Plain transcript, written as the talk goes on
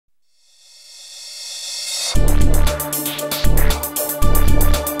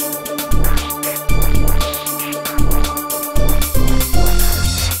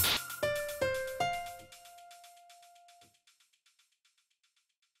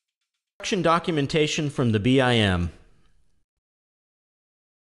construction documentation from the BIM.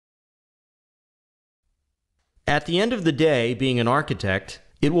 At the end of the day, being an architect,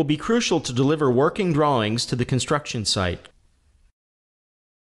 it will be crucial to deliver working drawings to the construction site.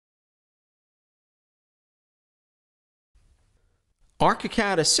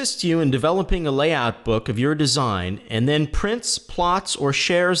 ARCHICAD assists you in developing a layout book of your design and then prints, plots, or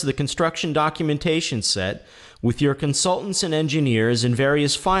shares the construction documentation set with your consultants and engineers in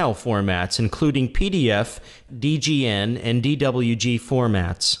various file formats, including PDF, DGN, and DWG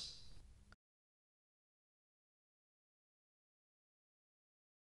formats.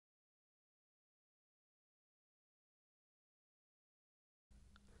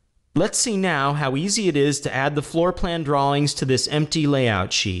 Let's see now how easy it is to add the floor plan drawings to this empty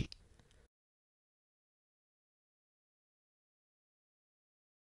layout sheet.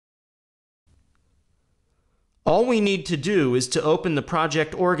 All we need to do is to open the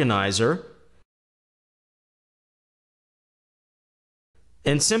project organizer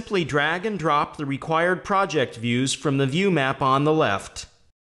and simply drag and drop the required project views from the view map on the left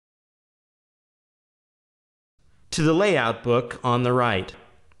to the layout book on the right.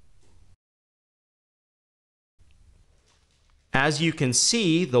 As you can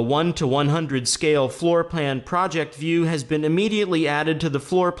see, the 1:100 scale floor plan project view has been immediately added to the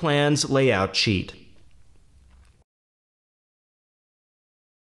floor plan's layout sheet.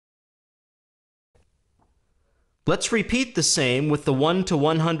 Let's repeat the same with the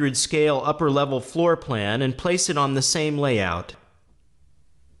 1:100 scale upper level floor plan and place it on the same layout.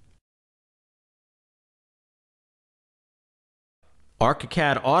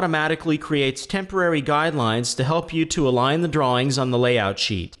 ARCHICAD automatically creates temporary guidelines to help you to align the drawings on the layout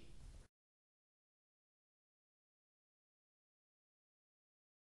sheet.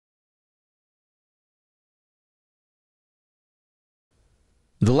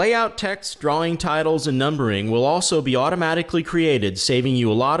 The layout text, drawing titles, and numbering will also be automatically created, saving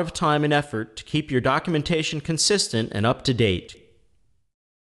you a lot of time and effort to keep your documentation consistent and up to date.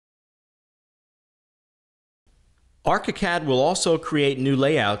 ARCHICAD will also create new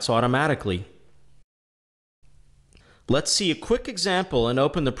layouts automatically. Let's see a quick example and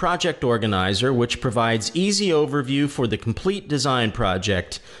open the project organizer, which provides easy overview for the complete design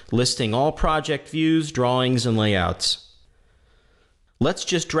project, listing all project views, drawings, and layouts. Let's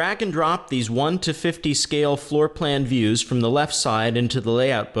just drag and drop these 1:50 scale floor plan views from the left side into the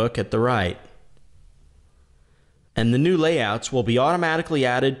layout book at the right. And the new layouts will be automatically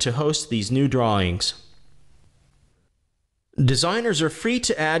added to host these new drawings. Designers are free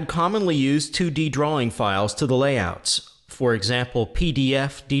to add commonly used 2D drawing files to the layouts, for example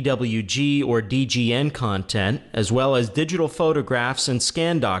PDF, DWG, or DGN content, as well as digital photographs and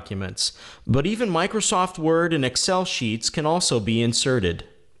scan documents, but even Microsoft Word and Excel sheets can also be inserted.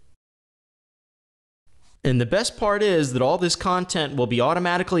 And the best part is that all this content will be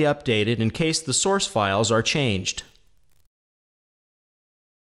automatically updated in case the source files are changed.